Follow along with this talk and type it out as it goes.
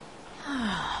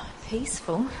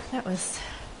peaceful. That was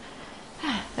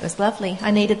lovely.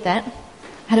 I needed that.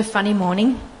 I had a funny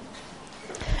morning.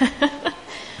 I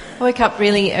woke up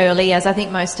really early, as I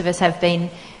think most of us have been,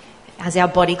 as our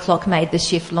body clock made the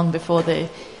shift long before the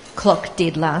clock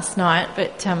did last night.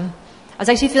 But I was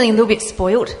actually feeling a little bit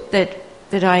spoilt that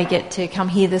I get to come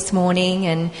here this morning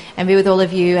and be with all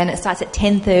of you, and it starts at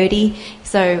 10:30.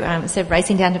 So instead of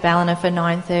racing down to Ballina for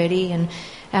 9:30,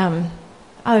 and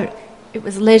it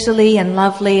was leisurely and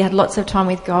lovely. I had lots of time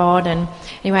with God, and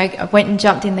anyway, I went and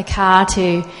jumped in the car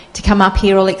to come up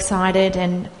here all excited,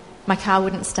 and my car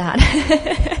wouldn't start.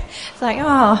 It's like,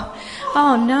 oh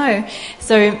no.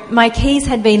 So my keys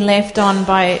had been left on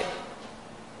by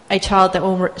a child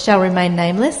that shall remain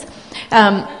nameless,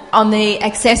 on the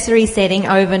accessory setting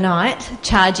overnight,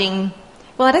 charging.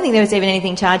 Well, I don't think there was even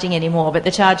anything charging anymore, but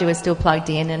the charger was still plugged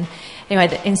in, and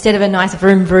anyway, instead of a nice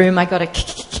vroom vroom, I got a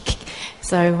kick.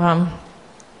 So I'm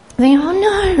thinking, oh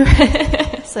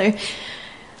no. So I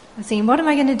was thinking, what am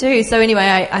I going to do? So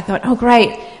anyway, I thought, oh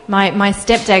great, my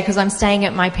stepdad, because I'm staying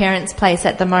at my parents' place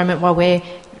at the moment while we're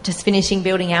just finishing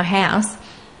building our house,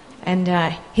 and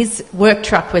his work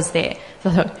truck was there. So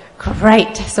I thought,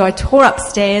 great. So I tore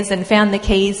upstairs and found the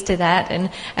keys to that,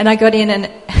 and I got in, and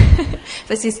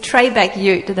there's this Trayback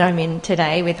ute that I'm in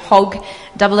today with Hog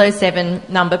 007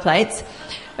 number plates.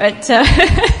 But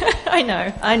I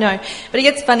know. But it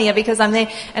gets funnier because I'm there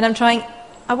and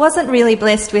I wasn't really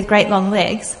blessed with great long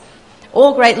legs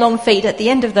or great long feet at the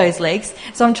end of those legs,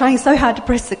 so I'm trying so hard to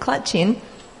press the clutch in.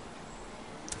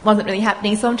 Wasn't really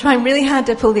happening, so I'm trying really hard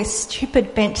to pull this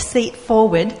stupid bench seat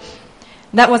forward.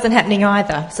 That wasn't happening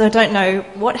either, so I don't know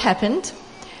what happened.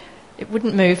 It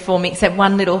wouldn't move for me except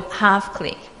one little half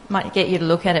click. Might get you to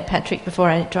look at it, Patrick, before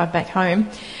I drive back home,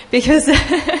 because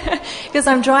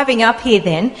I'm driving up here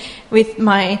then with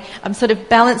I'm sort of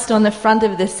balanced on the front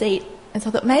of the seat, and so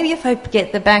I thought maybe if I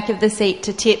get the back of the seat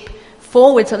to tip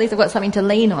forward, so at least I've got something to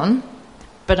lean on.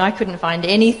 But I couldn't find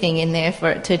anything in there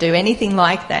for it to do anything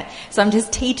like that. So I'm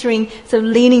just teetering, sort of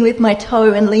leaning with my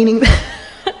toe and leaning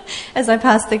as I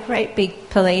pass the great big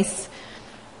police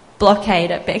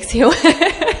blockade at Bexhill.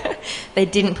 They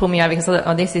didn't pull me over because I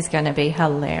thought, this is going to be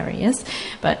hilarious.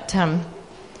 But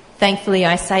thankfully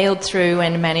I sailed through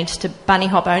and managed to bunny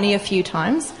hop only a few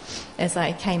times as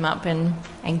I came up and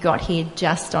got here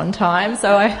just on time.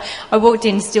 So I walked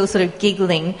in still sort of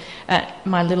giggling at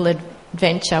my little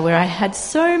adventure where I had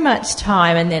so much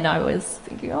time, and then I was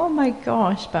thinking, oh my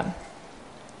gosh. But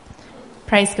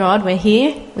praise God, we're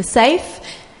here, we're safe.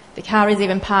 The car is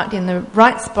even parked in the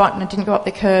right spot, and I didn't go up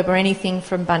the curb or anything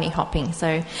from bunny hopping.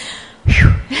 So,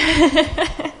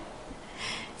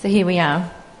 so here we are.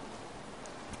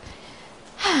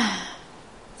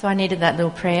 So I needed that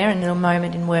little prayer and little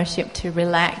moment in worship to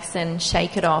relax and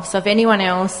shake it off. So if anyone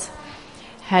else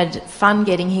had fun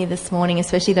getting here this morning,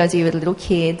 especially those of you with little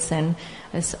kids, and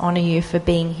I just honour you for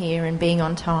being here and being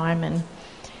on time. And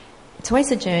it's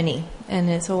always a journey, and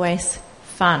it's always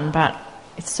fun, but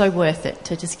it's so worth it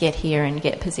to just get here and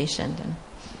get positioned. And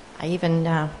I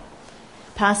even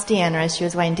passed Deanna as she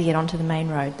was waiting to get onto the main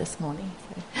road this morning.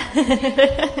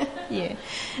 So. Yeah.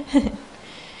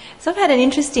 So I've had an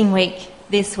interesting week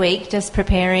this week, just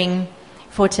preparing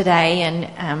for today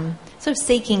and sort of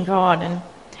seeking God. And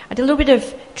I did a little bit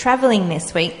of travelling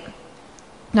this week.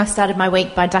 And I started my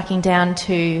week by ducking down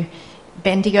to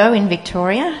Bendigo in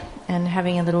Victoria and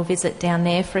having a little visit down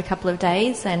there for a couple of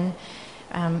days, and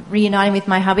reuniting with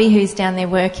my hubby who's down there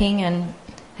working and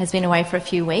has been away for a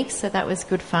few weeks, so that was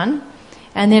good fun.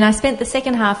 And then I spent the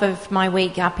second half of my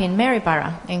week up in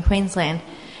Maryborough in Queensland.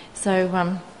 So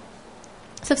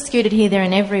sort of scooted here, there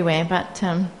and everywhere, but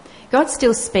God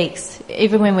still speaks.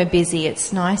 Even when we're busy,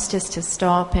 it's nice just to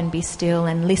stop and be still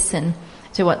and listen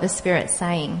to what the Spirit's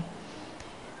saying.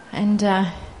 And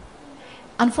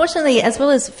unfortunately, as well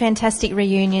as fantastic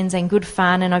reunions and good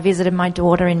fun, and I visited my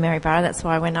daughter in Maryborough, that's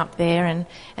why I went up there and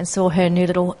saw her new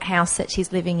little house that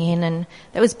she's living in, and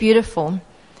that was beautiful.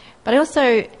 But I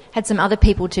also had some other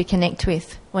people to connect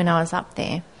with when I was up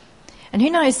there. And who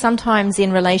knows, sometimes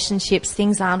in relationships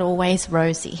things aren't always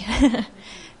rosy.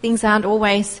 Things aren't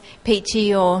always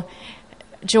peachy or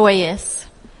joyous.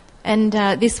 And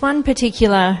this one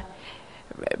particular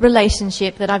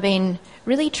relationship that I've been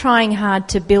really trying hard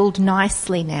to build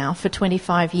nicely now for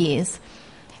 25 years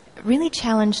really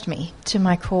challenged me to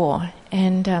my core.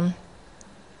 And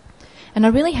I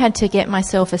really had to get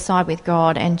myself aside with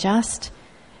God and just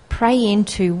pray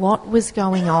into what was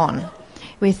going on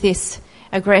with this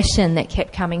aggression that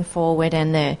kept coming forward,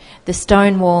 and the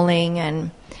stonewalling,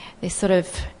 and this sort of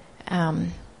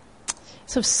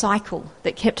cycle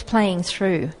that kept playing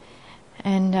through.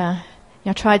 And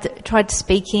I tried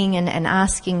speaking and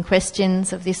asking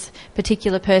questions of this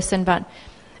particular person, but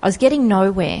I was getting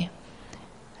nowhere.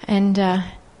 And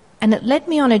it led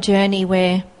me on a journey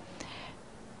where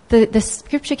the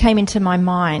scripture came into my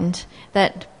mind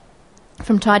that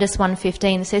from Titus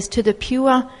 1:15 says, "To the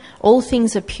pure, all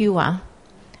things are pure,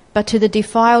 but to the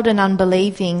defiled and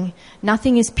unbelieving,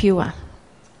 nothing is pure.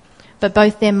 But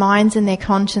both their minds and their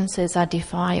consciences are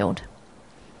defiled."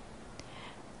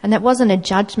 And that wasn't a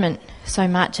judgment so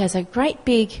much as a great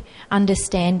big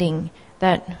understanding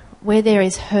that where there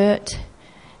is hurt,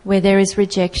 where there is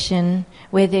rejection,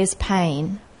 where there's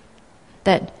pain,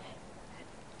 that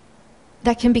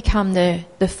can become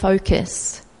the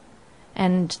focus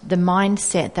and the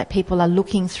mindset that people are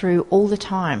looking through all the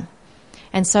time.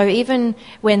 And so even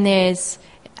when there's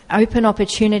open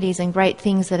opportunities and great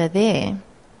things that are there,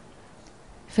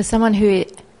 for someone who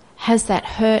has that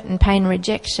hurt and pain and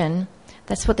rejection,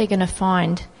 that's what they're going to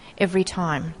find every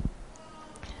time.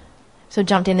 So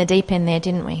jumped in the deep end there,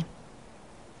 didn't we?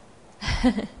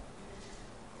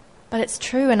 But it's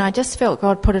true, and I just felt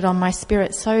God put it on my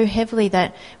spirit so heavily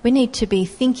that we need to be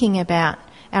thinking about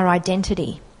our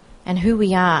identity and who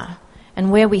we are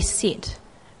and where we sit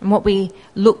and what we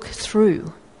look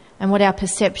through and what our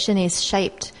perception is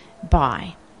shaped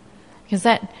by. Because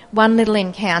that one little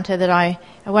encounter that I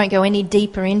won't go any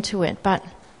deeper into it, but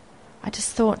I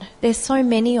just thought there's so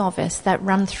many of us that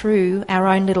run through our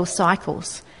own little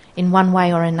cycles in one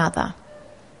way or another.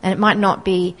 And it might not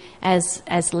be as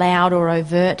loud or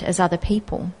overt as other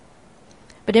people.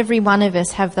 But every one of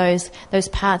us have those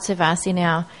parts of us in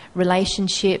our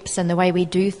relationships and the way we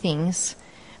do things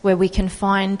where we can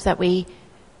find that we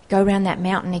go around that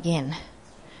mountain again.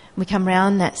 We come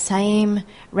round that same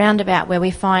roundabout where we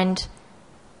find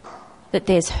that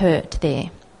there's hurt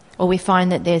there, or we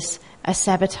find that there's a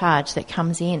sabotage that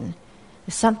comes in.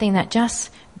 There's something that just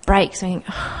breaks and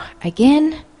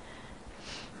again.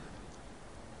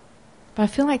 But I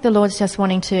feel like the Lord's just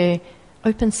wanting to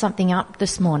open something up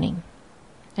this morning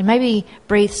and maybe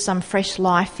breathe some fresh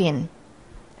life in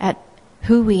at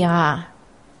who we are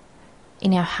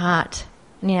in our heart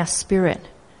and in our spirit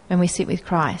when we sit with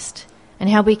Christ, and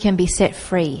how we can be set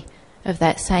free of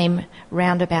that same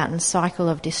roundabout and cycle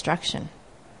of destruction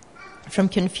from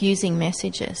confusing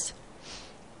messages.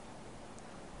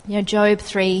 You know, Job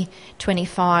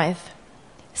 3:25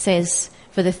 says,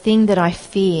 "For the thing that I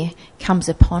fear comes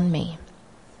upon me,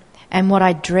 and what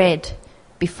I dread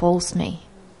befalls me."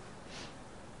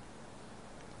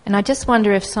 And I just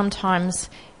wonder if sometimes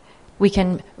we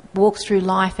can walk through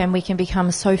life and we can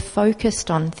become so focused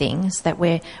on things that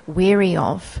we're weary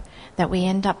of that we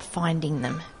end up finding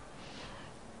them.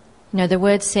 You know, the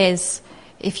word says,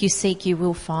 if you seek, you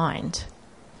will find.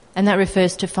 And that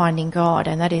refers to finding God,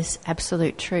 and that is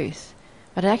absolute truth.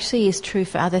 But it actually is true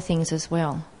for other things as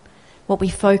well. What we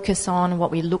focus on,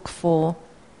 what we look for,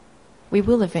 we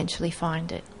will eventually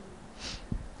find it.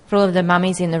 For all of the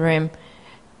mummies in the room,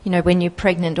 you know, when you're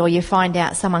pregnant or you find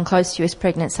out someone close to you is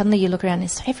pregnant, suddenly you look around and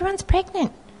say, everyone's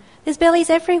pregnant. There's bellies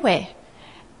everywhere.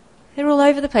 They're all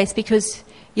over the place because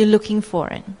you're looking for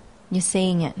it. You're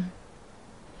seeing it.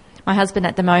 My husband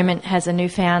at the moment has a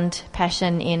newfound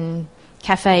passion in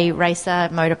cafe racer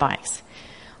motorbikes.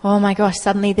 Oh my gosh,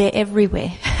 suddenly they're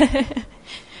everywhere.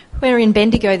 We were in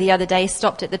Bendigo the other day,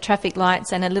 stopped at the traffic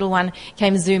lights, and a little one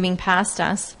came zooming past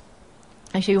us.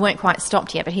 Actually, we weren't quite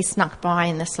stopped yet, but he snuck by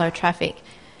in the slow traffic.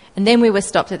 And then we were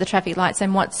stopped at the traffic lights,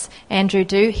 and what's Andrew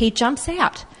do? He jumps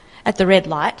out at the red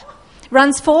light,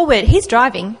 runs forward. He's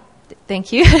driving.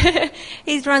 Thank you.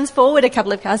 He runs forward a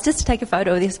couple of cars just to take a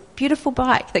photo of this beautiful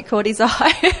bike that caught his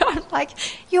eye. I'm like,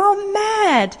 you're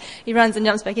mad. He runs and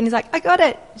jumps back in. He's like, I got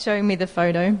it, showing me the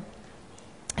photo.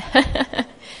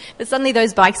 But suddenly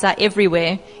those bikes are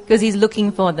everywhere because he's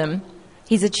looking for them.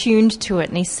 He's attuned to it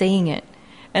and he's seeing it.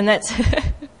 And that's,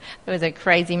 it was a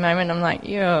crazy moment. I'm like,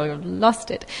 yo,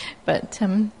 lost it. But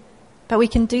we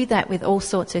can do that with all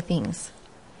sorts of things.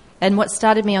 And what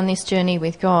started me on this journey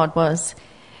with God was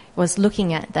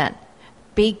looking at that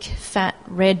big, fat,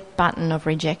 red button of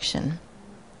rejection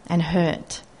and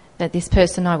hurt that this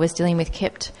person I was dealing with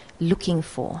kept looking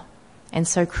for, and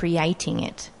so creating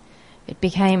it. It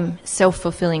became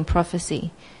self-fulfilling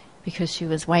prophecy because she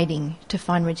was waiting to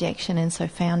find rejection and so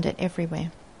found it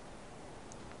everywhere.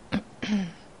 And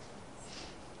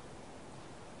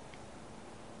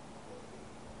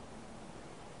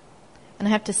I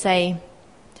have to say,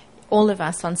 all of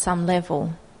us on some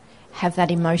level have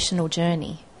that emotional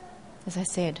journey, as I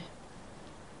said.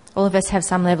 All of us have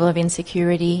some level of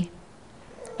insecurity,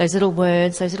 those little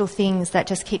words, those little things that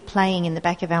just keep playing in the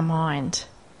back of our mind.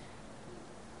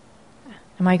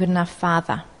 Am I a good enough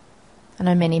father? I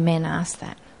know many men ask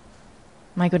that.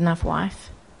 Am I a good enough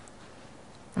wife?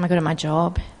 Am I good at my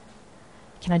job?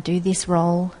 Can I do this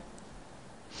role?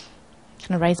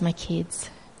 Can I raise my kids?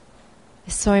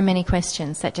 There's so many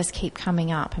questions that just keep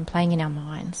coming up and playing in our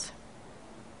minds.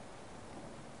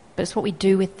 But it's what we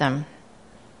do with them,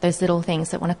 those little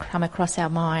things that want to come across our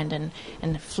mind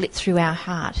and flit through our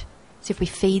heart. So if we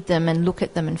feed them and look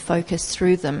at them and focus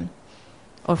through them,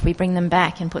 or if we bring them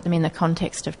back and put them in the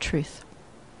context of truth,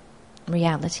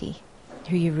 reality,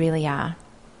 who you really are.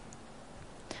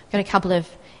 I've got a couple of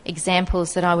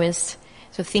examples that I was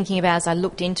sort of thinking about as I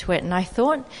looked into it, and I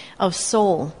thought of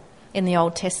Saul in the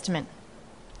Old Testament.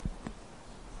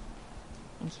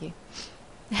 Thank you.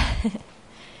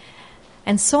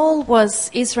 And Saul was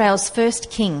Israel's first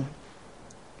king.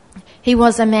 He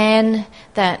was a man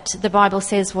that the Bible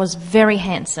says was very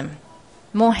handsome,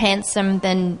 more handsome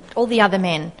than all the other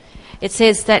men. It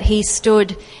says that he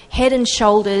stood head and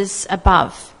shoulders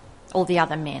above all the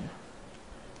other men.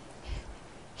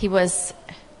 He was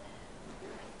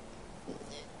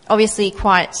obviously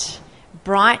quite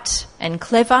bright and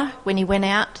clever when he went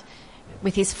out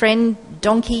with his friend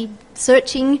donkey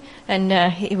searching,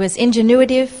 and he was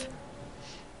ingenuitive.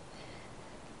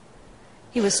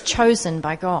 He was chosen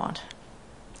by God.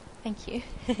 Thank you.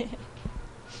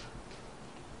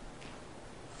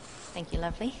 Thank you,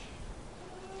 lovely.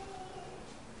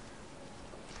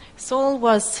 Saul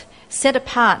was set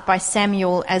apart by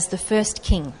Samuel as the first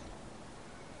king.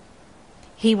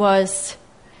 He was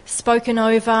spoken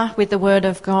over with the word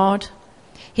of God.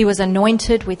 He was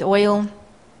anointed with oil.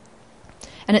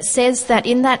 And it says that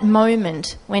in that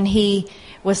moment when he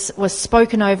was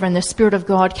spoken over and the Spirit of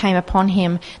God came upon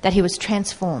him, that he was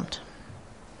transformed.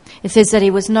 It says that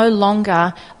he was no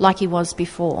longer like he was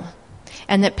before.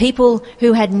 And that people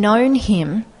who had known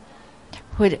him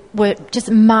were just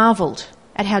marvelled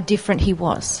at how different he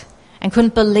was and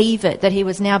couldn't believe it, that he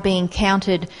was now being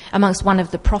counted amongst one of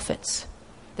the prophets,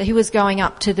 that he was going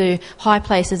up to the high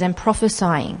places and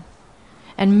prophesying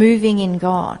and moving in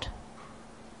God.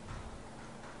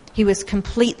 He was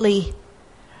completely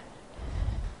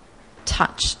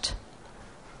touched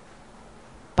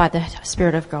by the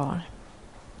Spirit of God.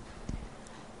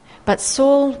 But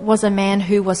Saul was a man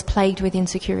who was plagued with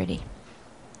insecurity.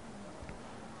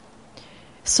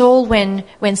 Saul,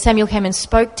 when Samuel came and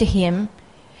spoke to him,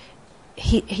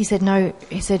 he said, no,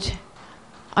 he said,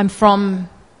 I'm from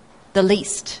the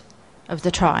least of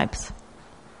the tribes,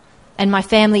 and my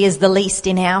family is the least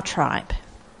in our tribe.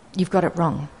 You've got it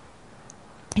wrong.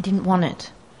 He didn't want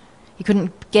it. He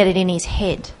couldn't get it in his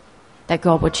head that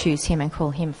God would choose him and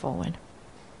call him forward.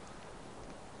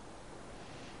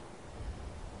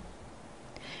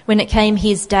 When it came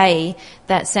his day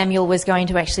that Samuel was going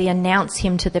to actually announce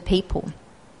him to the people,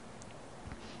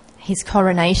 his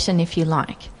coronation, if you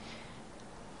like,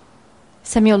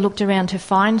 Samuel looked around to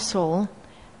find Saul,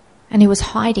 and he was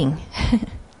hiding.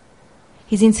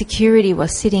 His insecurity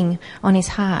was sitting on his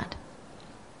heart.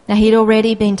 Now, he'd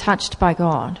already been touched by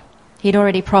God. He'd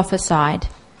already prophesied.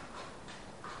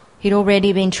 He'd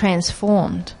already been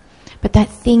transformed. But that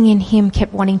thing in him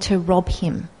kept wanting to rob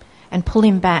him and pull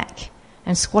him back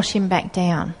and squash him back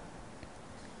down.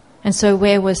 And so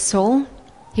where was Saul?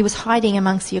 He was hiding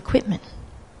amongst the equipment.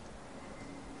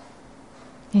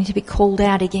 He needed to be called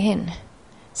out again,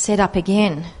 set up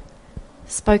again,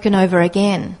 spoken over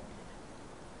again.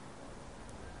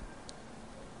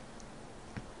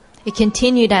 It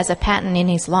continued as a pattern in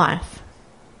his life.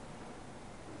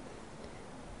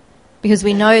 Because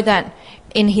we know that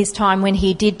in his time when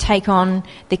he did take on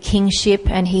the kingship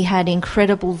and he had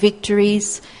incredible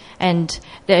victories and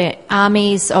the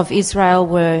armies of Israel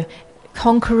were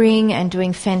conquering and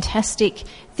doing fantastic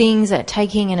things at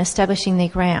taking and establishing their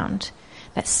ground,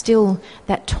 that still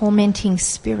that tormenting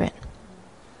spirit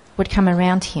would come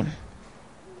around him.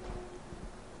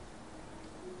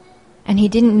 And he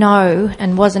didn't know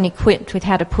and wasn't equipped with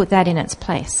how to put that in its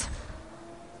place.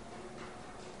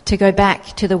 To go back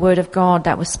to the word of God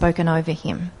that was spoken over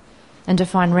him and to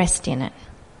find rest in it.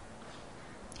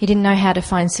 He didn't know how to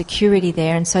find security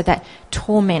there, and so that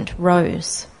torment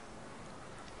rose.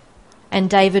 And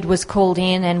David was called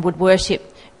in and would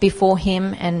worship before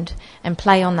him and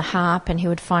play on the harp, and he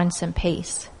would find some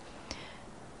peace.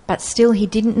 But still he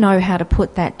didn't know how to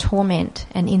put that torment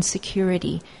and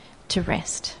insecurity to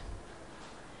rest.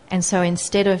 And so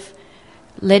instead of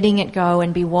letting it go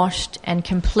and be washed and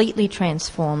completely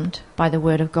transformed by the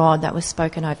word of God that was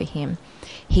spoken over him,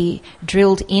 he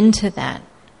drilled into that,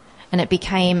 and it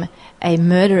became a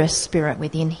murderous spirit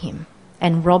within him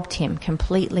and robbed him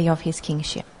completely of his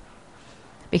kingship.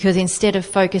 Because instead of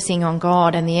focusing on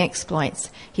God and the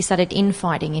exploits, he started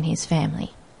infighting in his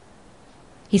family.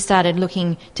 he started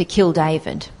looking to kill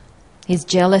David. His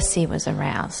jealousy was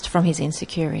aroused from his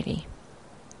insecurity.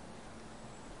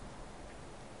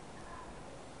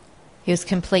 He was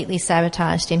completely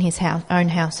sabotaged in his own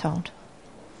household.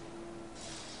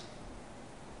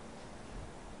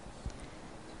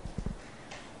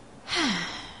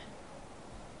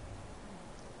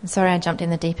 I'm sorry I jumped in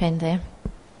the deep end there.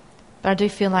 But I do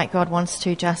feel like God wants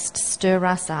to just stir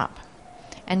us up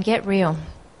and get real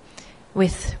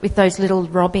with those little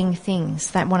robbing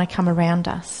things that want to come around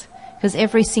us. Because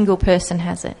every single person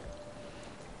has it.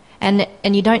 And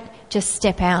you don't just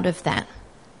step out of that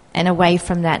and away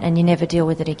from that and you never deal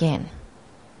with it again.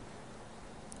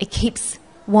 It keeps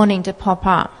wanting to pop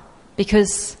up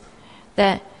because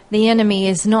the enemy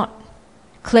is not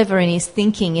clever in his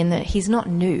thinking, in that he's not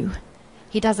new.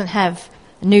 He doesn't have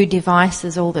new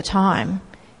devices all the time.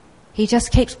 He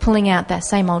just keeps pulling out that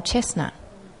same old chestnut.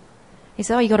 He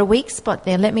says, oh, you got a weak spot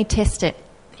there, let me test it.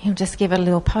 He'll just give it a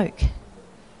little poke.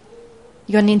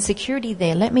 You got an insecurity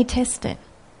there, let me test it.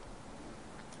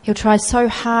 He'll try so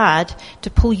hard to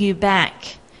pull you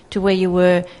back to where you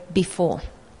were before.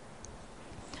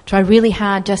 Try really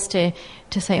hard just to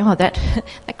say, oh, that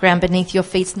ground beneath your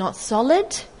feet's not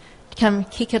solid. Come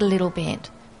kick it a little bit.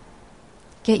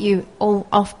 Get you all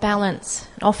off balance,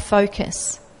 off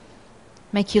focus.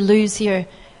 Make you lose your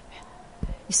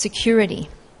security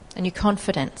and your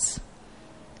confidence.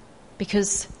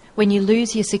 Because when you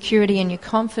lose your security and your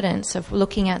confidence of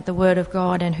looking at the Word of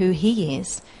God and who He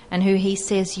is and who He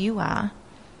says you are,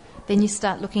 then you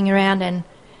start looking around and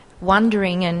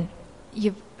wondering, and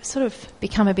you sort of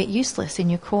become a bit useless in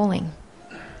your calling,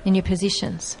 in your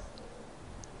positions.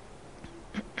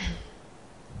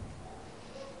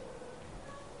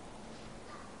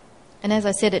 And as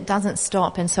I said, it doesn't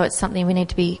stop, and so it's something we need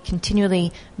to be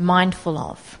continually mindful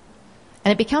of.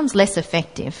 And it becomes less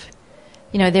effective.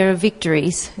 You know, there are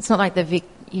victories. It's not like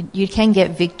you can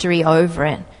get victory over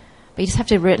it, but you just have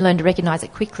to learn to recognise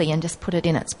it quickly and just put it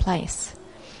in its place.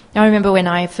 I remember when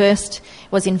I first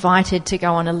was invited to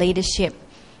go on a leadership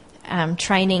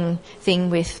training thing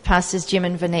with Pastors Jim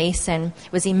and Venice, and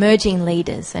it was emerging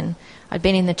leaders, and I'd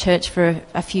been in the church for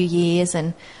a few years,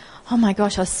 and oh my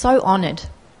gosh, I was so honoured.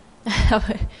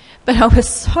 But I was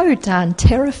so darn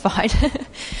terrified.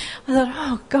 I thought,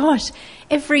 oh gosh,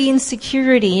 every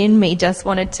insecurity in me just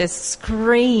wanted to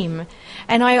scream.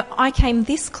 And I came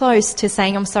this close to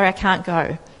saying, I'm sorry, I can't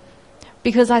go.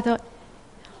 Because I thought,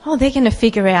 oh, they're going to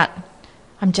figure out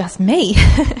I'm just me.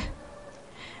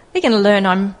 They're going to learn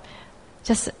I'm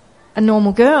just a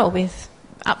normal girl with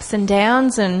ups and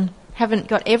downs and haven't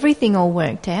got everything all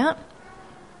worked out.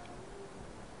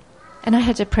 And I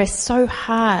had to press so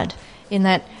hard in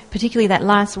that, particularly that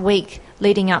last week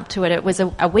leading up to it. It was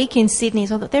a week in Sydney,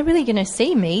 so I thought they're really going to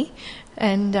see me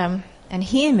and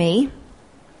hear me.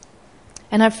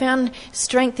 And I found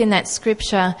strength in that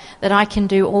scripture that I can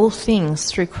do all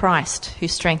things through Christ who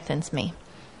strengthens me.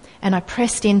 And I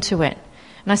pressed into it.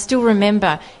 And I still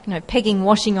remember, pegging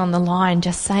washing on the line,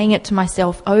 just saying it to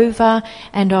myself over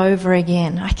and over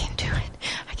again. I can do it.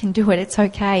 I can do it. It's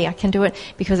okay. I can do it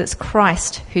because it's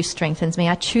Christ who strengthens me.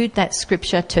 I chewed that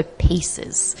scripture to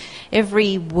pieces.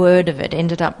 Every word of it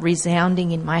ended up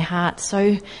resounding in my heart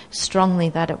so strongly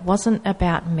that it wasn't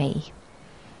about me.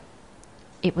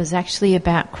 It was actually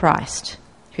about Christ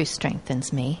who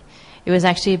strengthens me. It was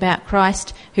actually about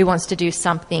Christ who wants to do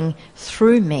something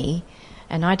through me,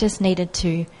 and I just needed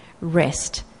to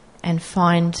rest and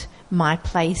find my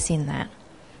place in that.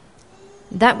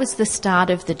 That was the start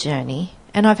of the journey,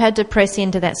 and I've had to press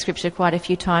into that scripture quite a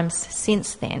few times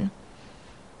since then,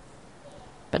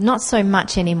 but not so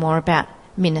much anymore about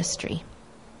ministry,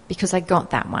 because I got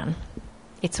that one.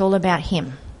 It's all about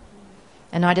Him,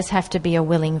 and I just have to be a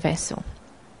willing vessel.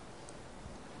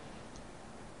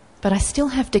 But I still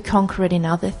have to conquer it in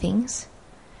other things.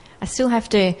 I still have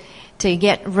to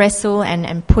wrestle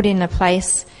and put in a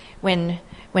place when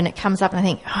it comes up and I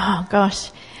think, oh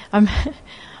gosh, I'm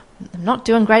not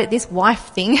doing great at this wife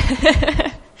thing.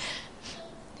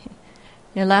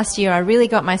 Last year I really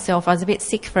got myself, I was a bit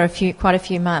sick for quite a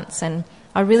few months, and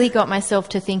I really got myself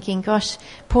to thinking, gosh,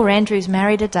 poor Andrew's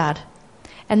married a dud.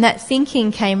 And that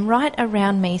thinking came right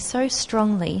around me so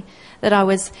strongly that I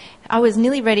was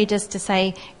nearly ready just to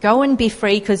say, go and be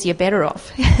free because you're better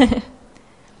off.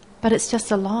 But it's just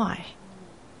a lie.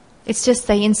 It's just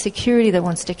the insecurity that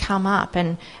wants to come up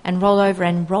and roll over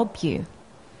and rob you.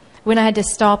 When I had to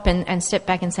stop and step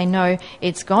back and say, no,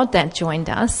 it's God that joined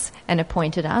us and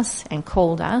appointed us and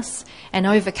called us, and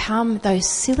overcome those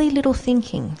silly little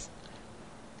thinkings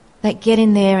that get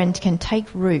in there and can take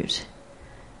root.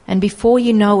 And before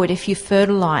you know it, if you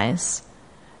fertilise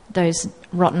those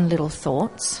rotten little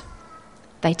thoughts,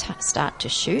 they start to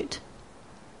shoot.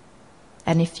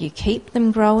 And if you keep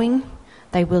them growing,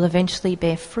 they will eventually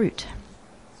bear fruit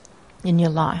in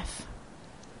your life.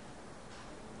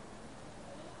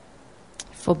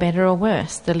 For better or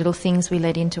worse, the little things we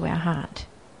let into our heart.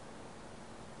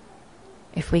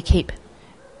 If we keep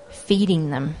feeding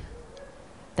them,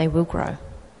 they will grow.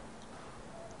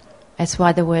 That's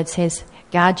why the word says,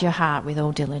 guard your heart with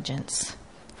all diligence,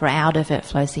 for out of it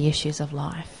flows the issues of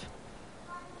life.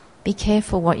 Be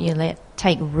careful what you let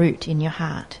take root in your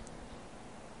heart.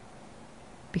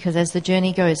 Because as the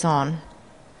journey goes on,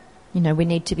 we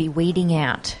need to be weeding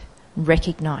out,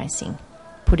 recognising,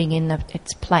 putting in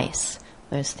its place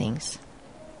those things.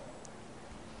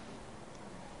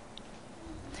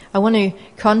 I want to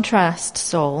contrast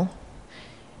Saul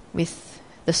with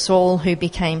the Saul who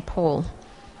became Paul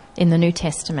in the New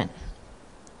Testament,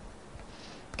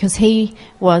 because he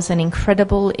was an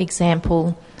incredible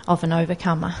example of an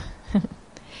overcomer.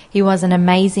 He was an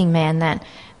amazing man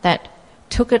that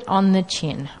took it on the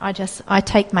chin. I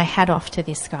take my hat off to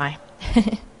this guy.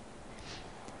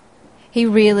 He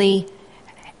really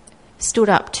stood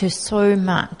up to so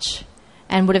much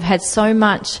and would have had so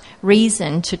much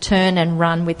reason to turn and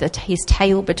run with his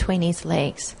tail between his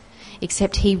legs,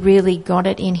 except he really got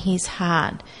it in his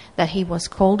heart that he was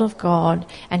called of God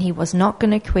and he was not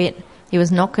going to quit, he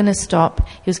was not going to stop,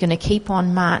 he was going to keep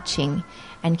on marching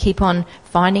and keep on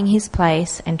finding his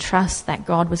place and trust that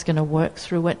God was going to work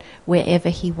through it wherever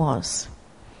he was.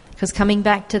 Because coming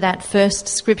back to that first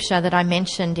scripture that I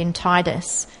mentioned in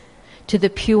Titus, to the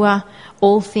pure,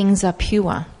 all things are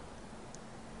pure.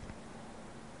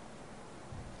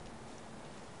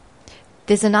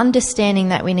 There's an understanding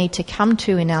that we need to come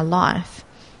to in our life,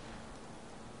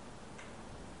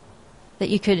 that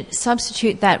you could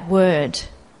substitute that word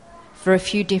for a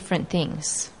few different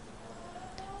things.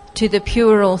 To the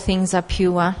pure, all things are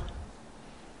pure.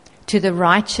 To the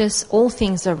righteous, all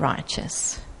things are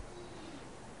righteous.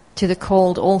 To the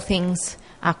called, all things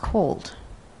are called.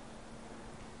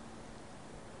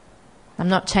 I'm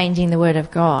not changing the word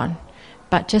of God,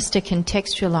 but just to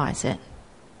contextualize it,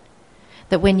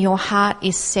 that when your heart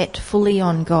is set fully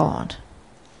on God,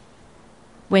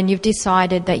 when you've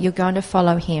decided that you're going to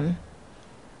follow him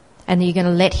and you're going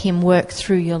to let him work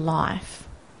through your life,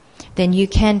 then you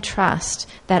can trust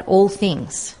that all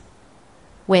things,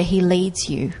 where he leads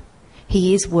you,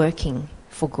 he is working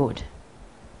for good.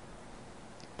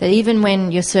 That even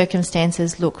when your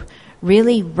circumstances look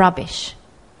really rubbish,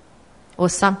 or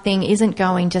something isn't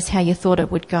going just how you thought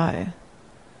it would go,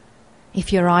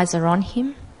 if your eyes are on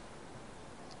him,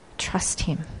 trust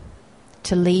him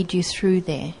to lead you through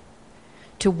there,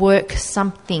 to work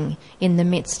something in the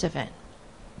midst of it.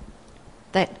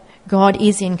 That God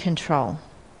is in control.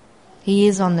 He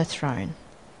is on the throne.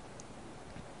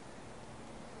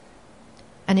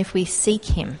 And if we seek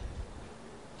him,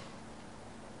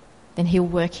 then he'll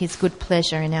work his good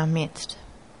pleasure in our midst.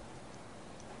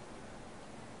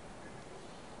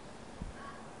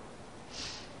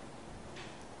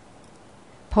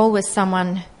 Paul was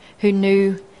someone who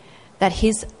knew that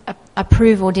his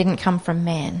approval didn't come from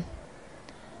man,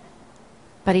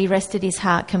 but he rested his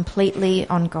heart completely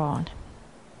on God.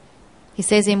 He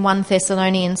says in 1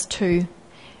 Thessalonians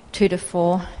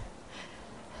 2:2-4,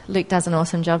 Luke does an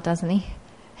awesome job, doesn't he?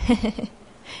 It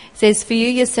says, "For you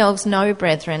yourselves know,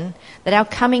 brethren, that our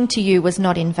coming to you was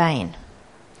not in vain.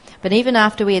 But even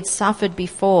after we had suffered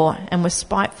before and were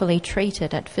spitefully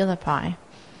treated at Philippi,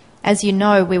 as you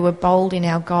know, we were bold in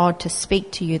our God to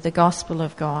speak to you the gospel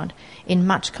of God in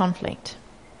much conflict.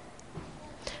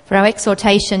 For our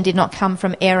exhortation did not come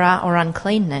from error or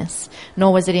uncleanness,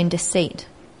 nor was it in deceit.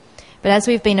 But as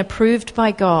we've been approved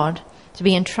by God to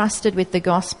be entrusted with the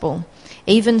gospel,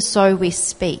 even so we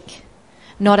speak,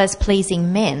 not as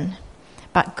pleasing men,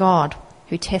 but God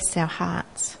who tests our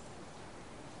hearts."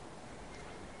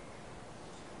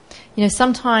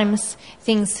 Sometimes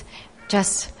things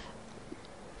just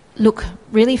look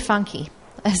really funky,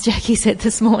 as Jackie said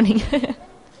this morning.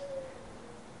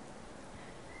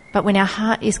 But when our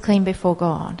heart is clean before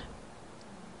God,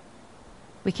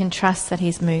 we can trust that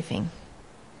he's moving.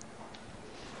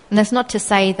 And that's not to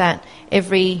say that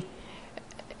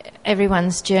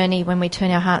everyone's journey when we turn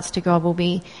our hearts to God will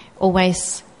be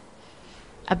always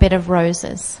a bed of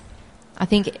roses. I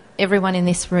think everyone in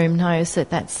this room knows that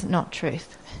that's not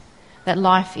truth. That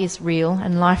life is real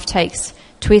and life takes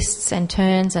twists and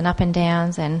turns and up and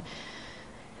downs, and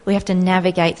we have to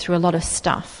navigate through a lot of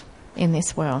stuff in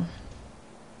this world.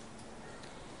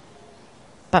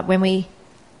 But when we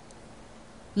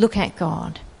look at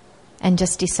God and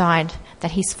just decide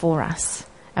that he's for us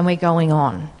and we're going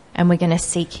on and we're going to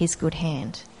seek his good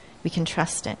hand. We can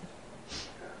trust it.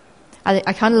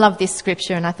 I kind of love this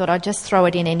scripture, and I thought I'd just throw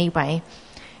it in anyway,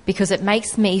 because it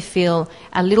makes me feel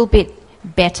a little bit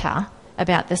better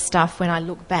about the stuff when I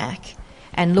look back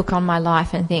and look on my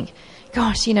life and think,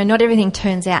 gosh, not everything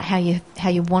turns out how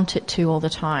you want it to all the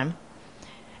time.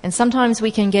 And sometimes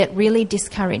we can get really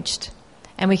discouraged,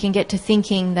 and we can get to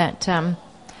thinking that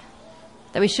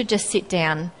we should just sit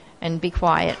down and be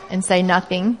quiet and say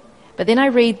nothing. But then I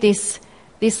read this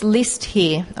list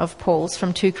here of Paul's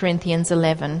from 2 Corinthians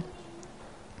 11.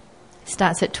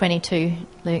 Starts at 22,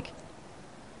 Luke.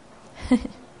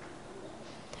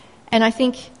 And I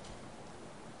think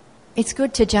it's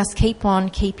good to just keep on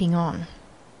keeping on.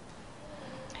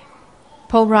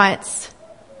 Paul writes,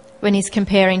 when he's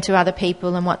comparing to other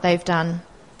people and what they've done,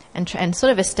 and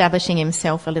sort of establishing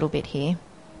himself a little bit here.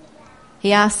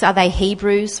 He asks, are they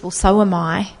Hebrews? Well, so am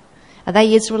I. Are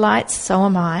they Israelites? So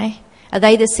am I. Are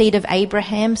they the seed of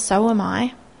Abraham? So am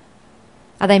I.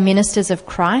 Are they ministers of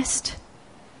Christ?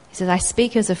 He says, I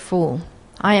speak as a fool.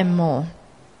 I am more.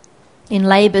 In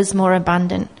labours more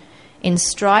abundant, in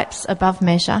stripes above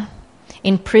measure,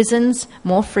 in prisons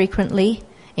more frequently,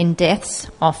 in deaths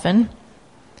often.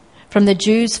 From the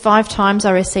Jews 5 times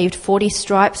I received 40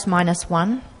 stripes minus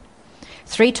 1.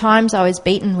 3 times I was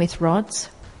beaten with rods.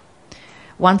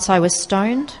 Once I was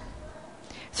stoned.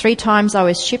 3 times I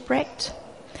was shipwrecked.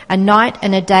 A night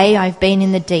and a day I've been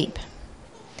in the deep.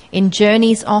 In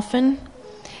journeys often,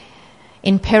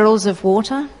 in perils of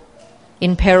water,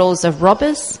 in perils of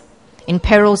robbers, in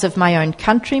perils of my own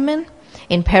countrymen,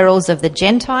 in perils of the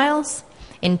Gentiles,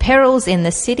 in perils in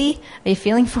the city. Are you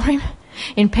feeling for him?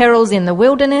 In perils in the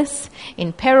wilderness,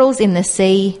 in perils in the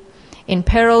sea, in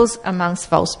perils amongst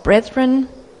false brethren,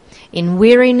 in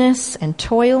weariness and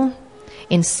toil,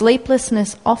 in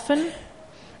sleeplessness often,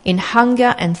 in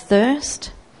hunger and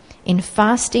thirst, in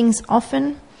fastings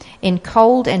often, in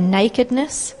cold and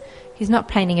nakedness. He's not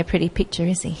painting a pretty picture,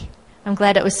 is he? I'm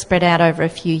glad it was spread out over a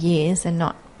few years and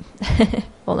not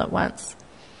all at once.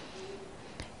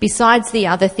 Besides the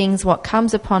other things, what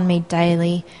comes upon me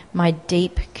daily, my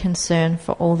deep concern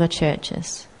for all the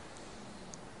churches.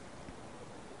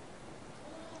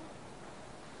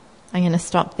 I'm going to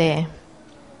stop there.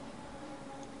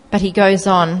 But he goes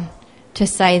on to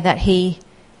say that he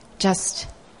just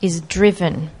is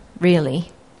driven,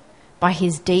 really, by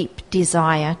his deep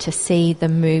desire to see the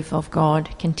move of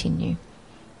God continue,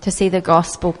 to see the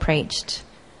gospel preached,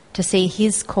 to see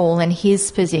his call and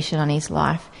his position on his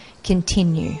life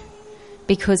continue,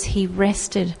 because he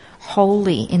rested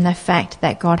wholly in the fact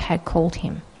that God had called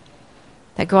him,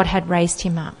 that God had raised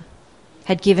him up,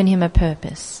 had given him a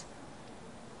purpose,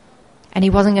 and he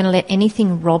wasn't going to let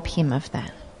anything rob him of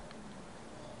that.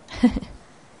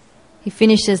 He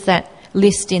finishes that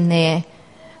list in there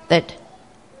that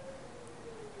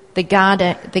the guard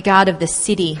of the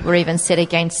city were even set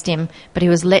against him, but he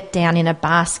was let down in a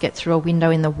basket through a window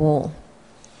in the wall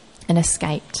and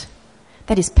escaped.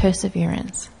 That is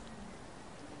perseverance.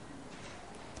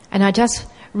 And I just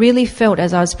really felt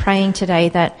as I was praying today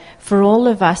that for all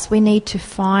of us, we need to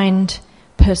find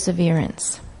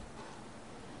perseverance.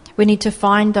 We need to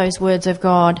find those words of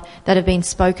God that have been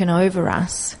spoken over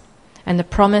us and the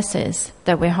promises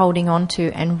that we're holding on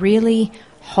to, and really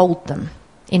hold them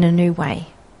in a new way,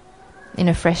 in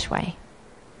a fresh way.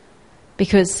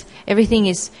 Because everything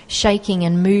is shaking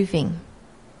and moving.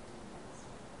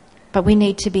 But we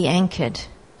need to be anchored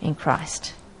in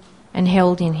Christ and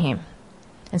held in him,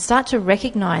 and start to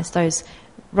recognise those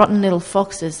rotten little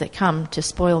foxes that come to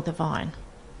spoil the vine,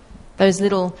 those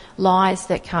little lies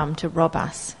that come to rob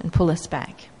us and pull us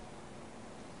back.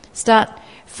 Start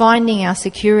finding our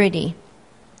security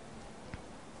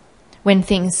when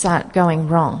things start going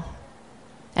wrong,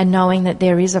 and knowing that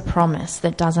there is a promise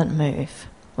that doesn't move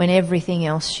when everything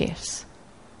else shifts.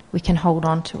 We can hold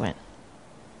on to it.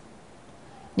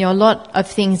 A lot of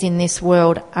things in this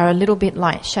world are a little bit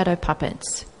like shadow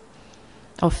puppets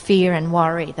of fear and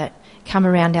worry that come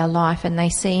around our life, and they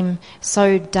seem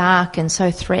so dark and so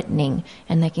threatening,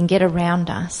 and they can get around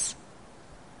us.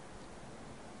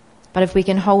 But if we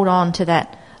can hold on to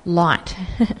that light,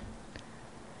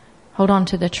 hold on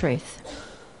to the truth,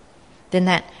 then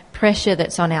that pressure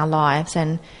that's on our lives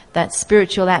and that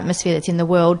spiritual atmosphere that's in the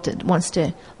world that wants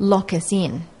to lock us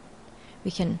in, we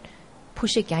can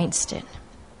push against it.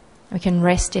 We can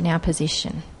rest in our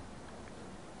position.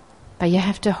 But you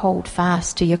have to hold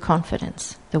fast to your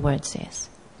confidence, the word says.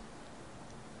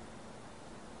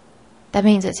 That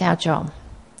means it's our job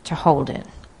to hold it.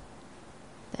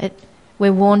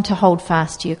 We're warned to hold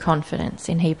fast to your confidence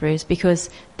in Hebrews, because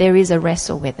there is a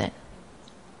wrestle with it.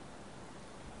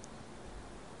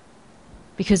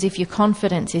 Because if your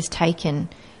confidence is taken,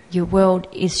 your world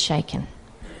is shaken.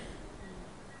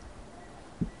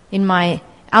 In my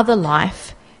other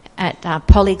life at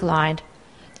Polyglide,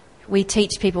 we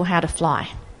teach people how to fly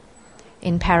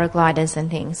in paragliders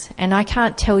and things. And I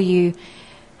can't tell you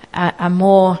a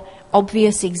more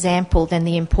obvious example than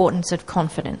the importance of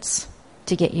confidence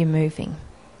to get you moving.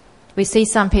 We see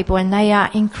some people and they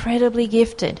are incredibly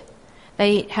gifted.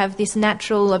 They have this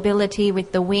natural ability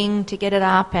with the wing to get it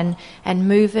up and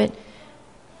move it.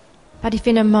 But if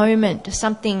in a moment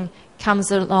something comes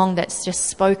along that's just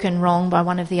spoken wrong by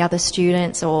one of the other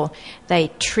students, or they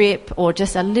trip, or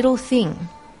just a little thing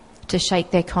to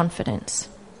shake their confidence,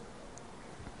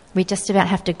 we just about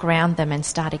have to ground them and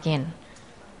start again.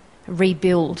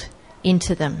 Rebuild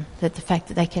into them that the fact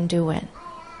that they can do it.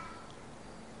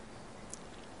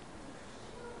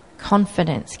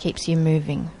 Confidence keeps you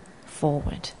moving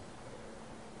forward.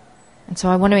 And so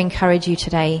I want to encourage you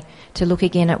today to look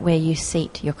again at where you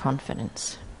seat your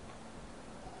confidence,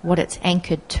 what it's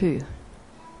anchored to.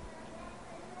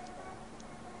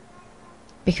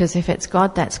 Because if it's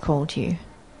God that's called you,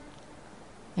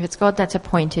 if it's God that's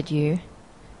appointed you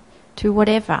to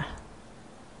whatever,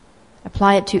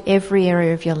 apply it to every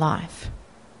area of your life.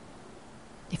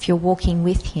 If you're walking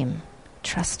with Him,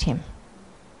 trust Him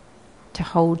to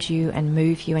hold you and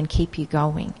move you and keep you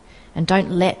going. And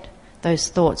don't let those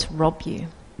thoughts rob you,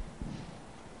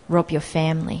 rob your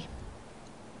family,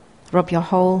 rob your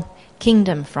whole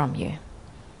kingdom from you,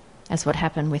 as what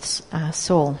happened with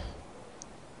Saul.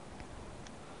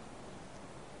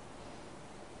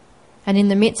 And in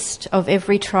the midst of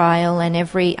every trial and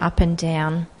every up and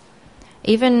down,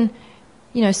 even,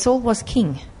 Saul was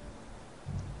king.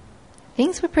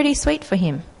 Things were pretty sweet for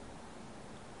him.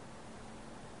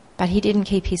 But he didn't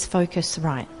keep his focus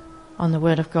right on the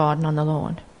Word of God and on the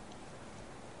Lord.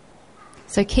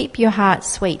 So keep your heart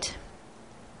sweet.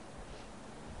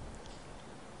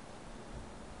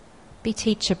 Be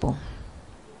teachable.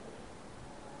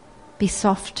 Be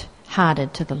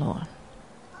soft-hearted to the Lord.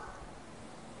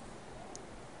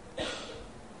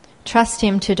 Trust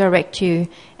Him to direct you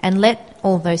and let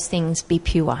all those things be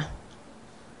pure.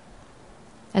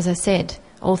 As I said,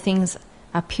 all things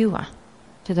are pure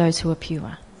to those who are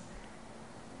pure.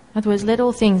 In other words, let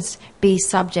all things be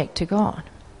subject to God.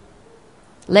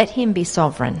 Let Him be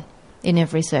sovereign in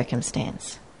every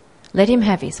circumstance. Let Him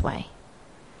have His way.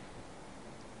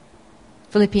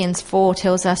 Philippians 4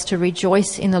 tells us to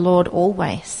rejoice in the Lord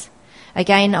always.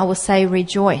 Again, I will say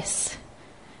rejoice.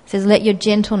 It says, let your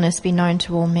gentleness be known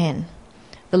to all men.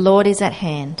 The Lord is at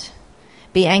hand.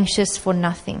 Be anxious for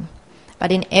nothing,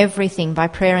 but in everything by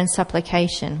prayer and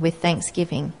supplication with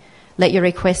thanksgiving, let your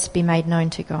requests be made known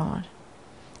to God.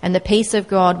 And the peace of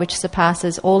God, which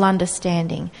surpasses all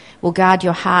understanding, will guard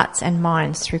your hearts and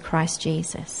minds through Christ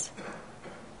Jesus.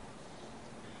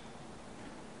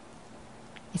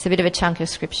 It's a bit of a chunk of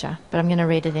scripture, but I'm going to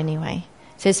read it anyway.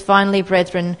 It says, finally,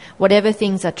 brethren, whatever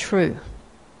things are true.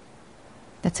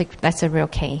 That's a real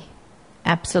key.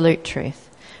 Absolute truth.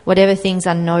 Whatever things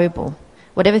are noble,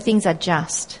 whatever things are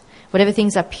just, whatever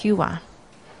things are pure,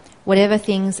 whatever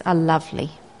things are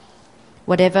lovely,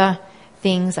 whatever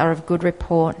things are of good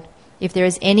report, if there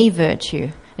is any virtue,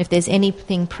 if there's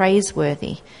anything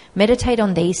praiseworthy, meditate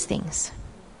on these things.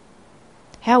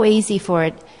 How easy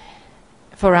for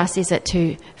us is it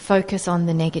to focus on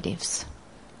the negatives,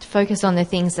 to focus on the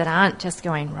things that aren't just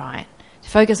going right, to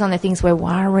focus on the things we're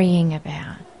worrying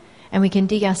about, and we can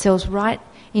dig ourselves right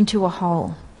into a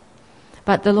hole.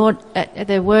 But the Lord,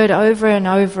 the Word over and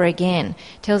over again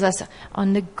tells us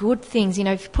on the good things,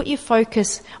 put your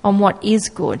focus on what is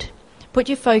good. Put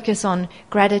your focus on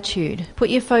gratitude. Put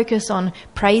your focus on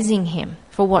praising Him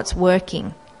for what's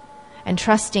working and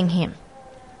trusting Him.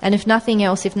 And if nothing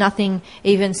else, if nothing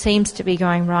even seems to be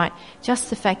going right, just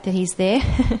the fact that He's there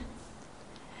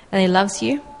and He loves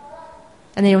you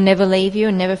and that He'll never leave you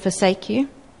and never forsake you,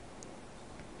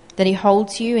 that He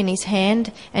holds you in His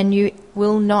hand and you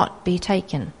will not be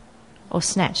taken or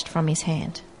snatched from His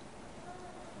hand.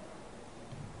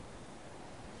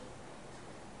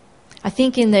 I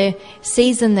think in the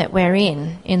season that we're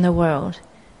in the world,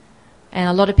 and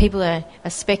a lot of people are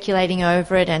speculating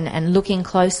over it and looking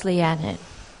closely at it,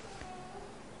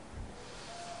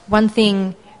 one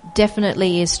thing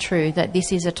definitely is true, that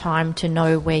this is a time to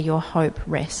know where your hope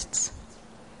rests,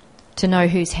 to know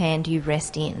whose hand you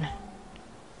rest in.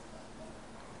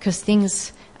 Because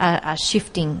things are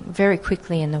shifting very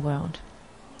quickly in the world.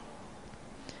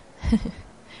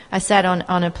 I sat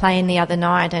on a plane the other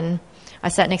night and I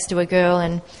sat next to a girl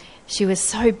and she was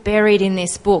so buried in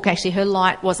this book. Actually, her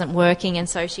light wasn't working and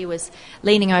so she was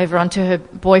leaning over onto her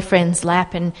boyfriend's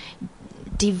lap and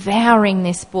devouring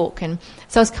this book. And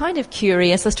so I was kind of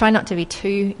curious. I was trying not to be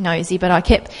too nosy, but I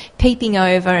kept peeping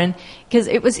over, and because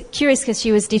it was curious, because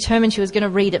she was determined she was going to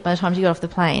read it by the time she got off the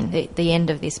plane, the end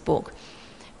of this book.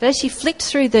 But as she flicked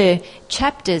through the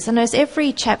chapters, and as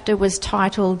every chapter was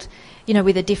titled,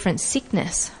 with a different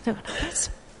sickness, I thought, that's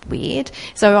weird.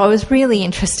 So I was really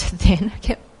interested then. I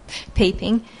kept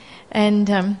peeping. And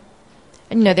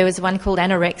there was one called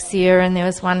anorexia, and there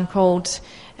was one called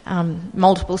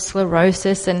multiple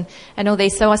sclerosis, and all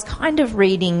these. So I was kind of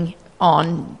reading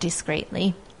on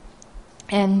discreetly.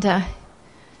 And,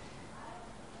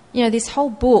 this whole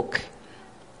book,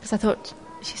 because I thought,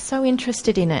 she's so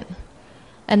interested in it.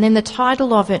 And then the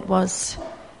title of it was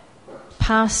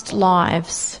Past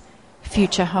Lives,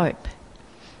 Future Hope.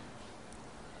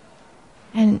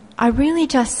 And I really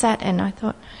just sat and I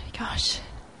thought, gosh,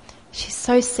 she's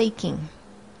so seeking.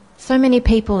 So many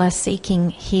people are seeking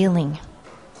healing,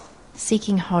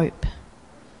 seeking hope,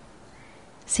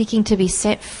 seeking to be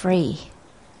set free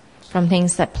from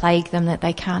things that plague them that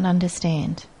they can't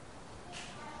understand.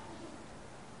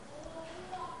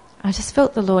 I just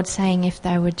felt the Lord saying, if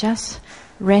they would just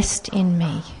rest in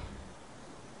me,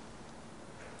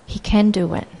 He can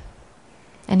do it,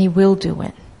 and He will do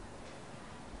it.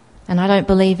 And I don't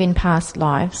believe in past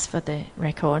lives, for the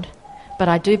record, but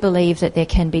I do believe that there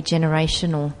can be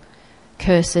generational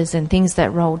curses and things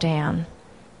that roll down.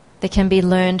 There can be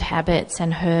learned habits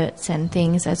and hurts and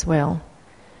things as well.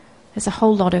 There's a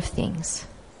whole lot of things.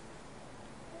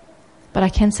 But I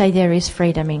can say there is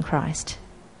freedom in Christ.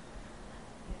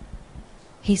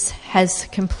 He has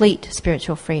complete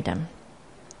spiritual freedom.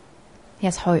 He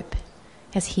has hope.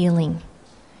 He has healing.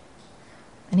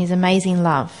 And His amazing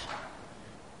love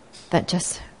that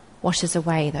just washes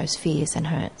away those fears and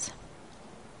hurts.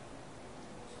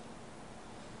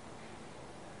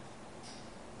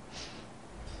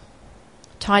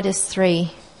 Titus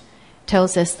 3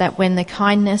 tells us that when the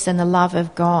kindness and the love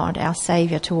of God, our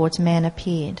Saviour, towards man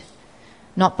appeared,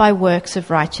 not by works of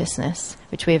righteousness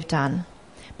which we have done,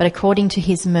 but according to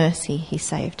His mercy He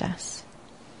saved us,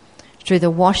 through the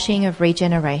washing of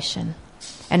regeneration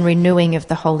and renewing of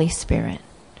the Holy Spirit,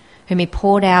 whom He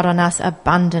poured out on us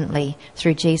abundantly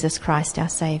through Jesus Christ our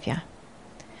Saviour,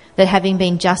 that having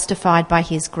been justified by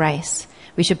His grace,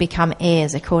 we should become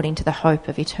heirs according to the hope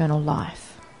of eternal life.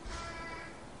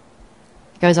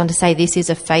 It goes on to say, this is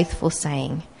a faithful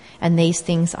saying, and these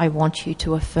things I want you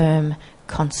to affirm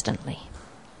constantly.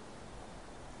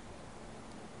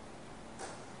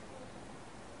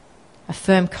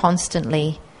 Affirm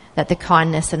constantly that the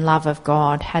kindness and love of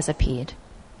God has appeared.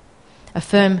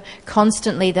 Affirm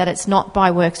constantly that it's not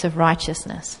by works of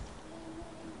righteousness.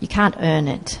 You can't earn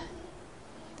it.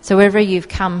 So wherever you've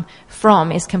come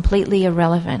from is completely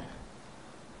irrelevant.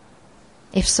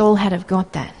 If Saul had have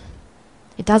got that,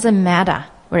 it doesn't matter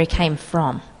where he came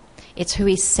from. It's who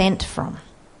he's sent from.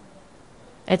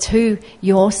 It's who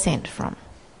you're sent from.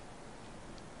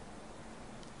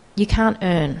 You can't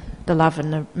earn the love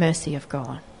and the mercy of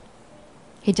God.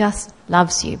 He just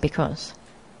loves you because.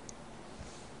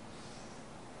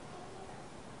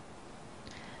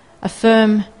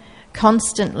 Affirm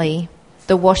constantly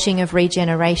the washing of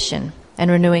regeneration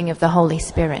and renewing of the Holy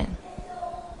Spirit.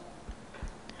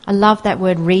 I love that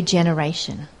word,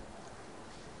 regeneration.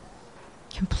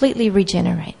 Completely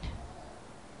regenerate.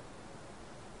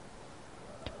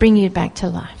 To bring you back to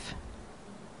life.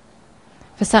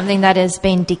 For something that has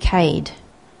been decayed,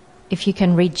 if you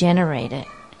can regenerate it,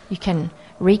 you can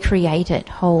recreate it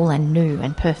whole and new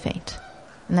and perfect.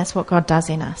 And that's what God does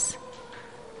in us.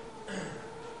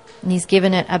 And He's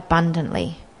given it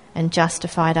abundantly and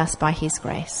justified us by His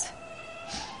grace.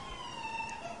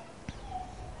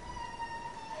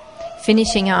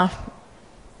 Finishing off.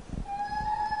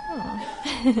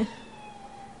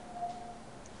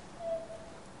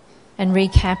 And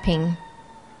recapping,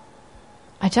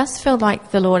 I just felt like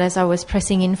the Lord, as I was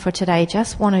pressing in for today,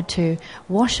 just wanted to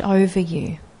wash over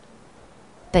you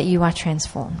that you are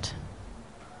transformed,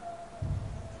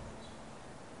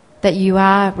 that you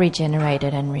are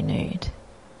regenerated and renewed,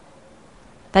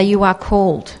 that you are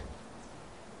called,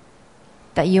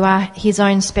 that you are His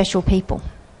own special people,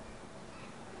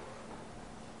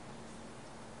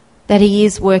 that He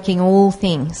is working all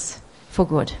things for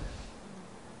good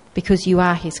because you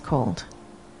are His called.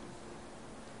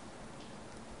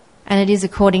 And it is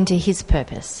according to His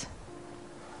purpose.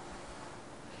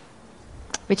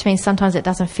 Which means sometimes it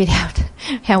doesn't fit out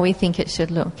how we think it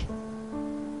should look.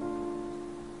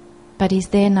 But He's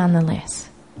there nonetheless.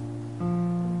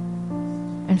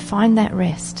 And find that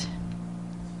rest.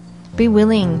 Be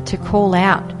willing to call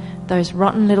out those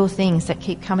rotten little things that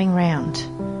keep coming round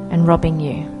and robbing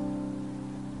you.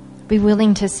 Be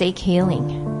willing to seek healing,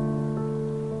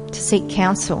 to seek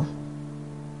counsel.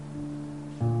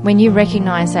 When you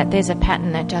recognise that there's a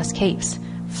pattern that just keeps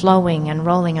flowing and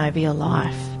rolling over your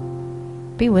life,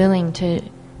 be willing to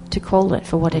call it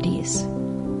for what it is,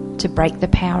 to break the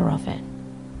power of it,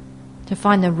 to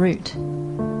find the root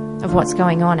of what's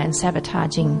going on and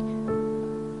sabotaging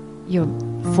your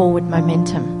forward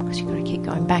momentum, because you've got to keep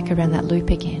going back around that loop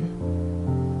again.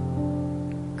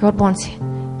 God wants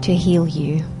to heal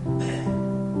you,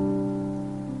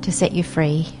 to set you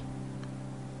free,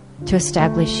 to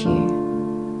establish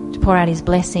you, to pour out His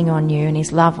blessing on you and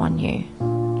His love on you,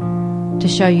 to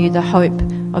show you the hope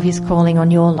of His calling on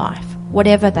your life,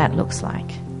 whatever that looks like.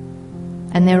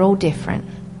 And they're all different.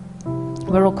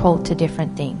 We're all called to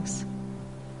different things.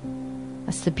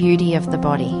 That's the beauty of the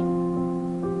body.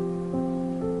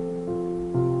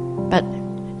 But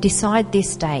decide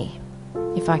this day,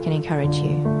 if I can encourage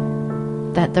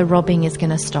you, that the robbing is going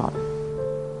to stop.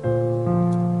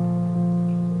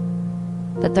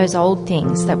 That those old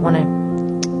things that want to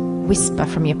whisper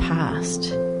from your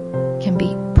past can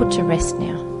be put to rest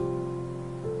now.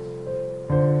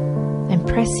 And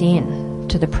press in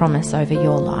to the promise over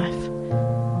your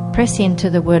life. Press into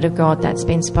the word of God that's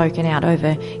been spoken out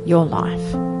over your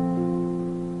life.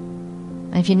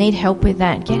 And if you need help with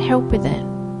that, get help with it.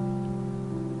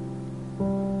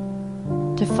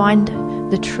 To find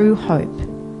the true hope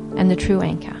and the true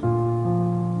anchor.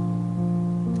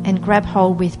 And grab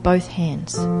hold with both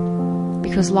hands.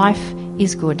 Because life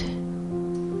is good.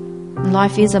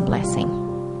 Life is a blessing.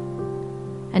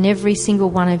 And every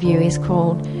single one of you is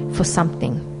called for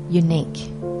something unique.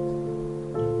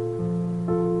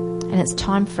 And it's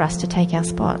time for us to take our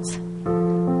spots.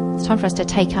 It's time for us to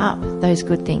take up those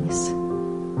good things.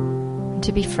 And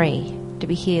to be free, to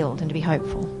be healed, and to be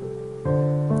hopeful.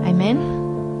 Amen?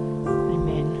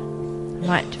 Amen. I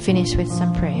might finish with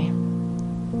some prayer.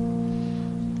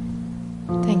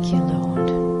 Thank you, Lord.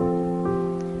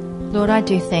 Lord, I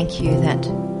do thank you that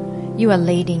you are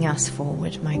leading us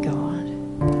forward, my God.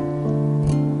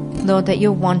 Lord, that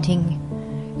you're wanting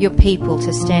your people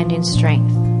to stand in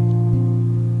strength,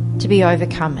 to be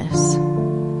overcomers,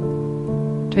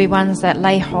 to be ones that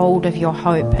lay hold of your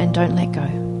hope and don't let go,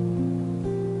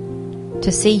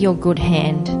 to see your good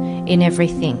hand in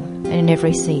everything and in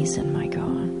every season, my God.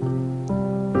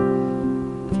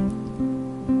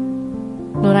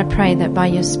 Lord, I pray that by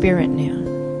your Spirit now,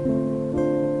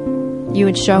 you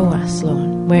would show us,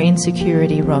 Lord, where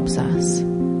insecurity robs us,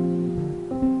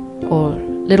 or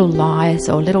little lies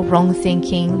or little wrong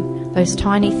thinking, those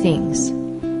tiny things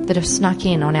that have snuck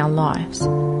in on our lives.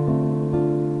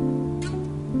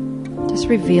 Just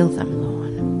reveal them,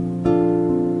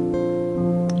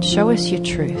 Lord. Show us your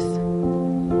truth.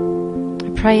 I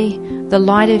pray the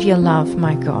light of your love,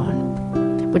 my God,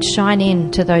 would shine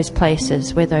into those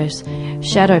places where those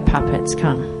shadow puppets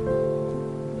come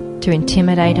to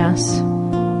intimidate us,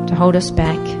 to hold us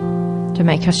back, to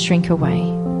make us shrink away.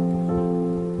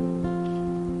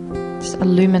 Just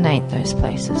illuminate those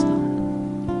places, Lord.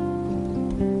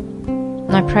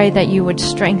 And I pray that you would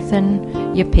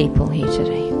strengthen your people here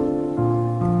today.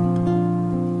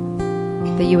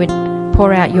 That you would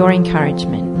pour out your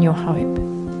encouragement and your hope.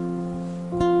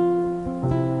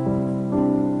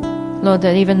 Lord,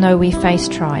 that even though we face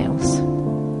trials,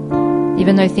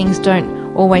 even though things don't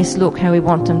always look how we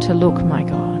want them to look, my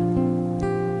God,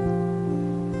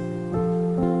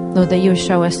 Lord, that you will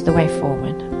show us the way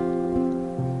forward.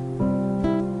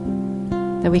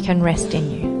 That we can rest in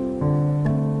you.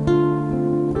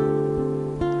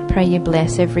 I pray you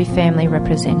bless every family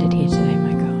represented here today,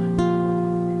 my God.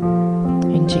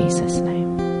 In Jesus' name.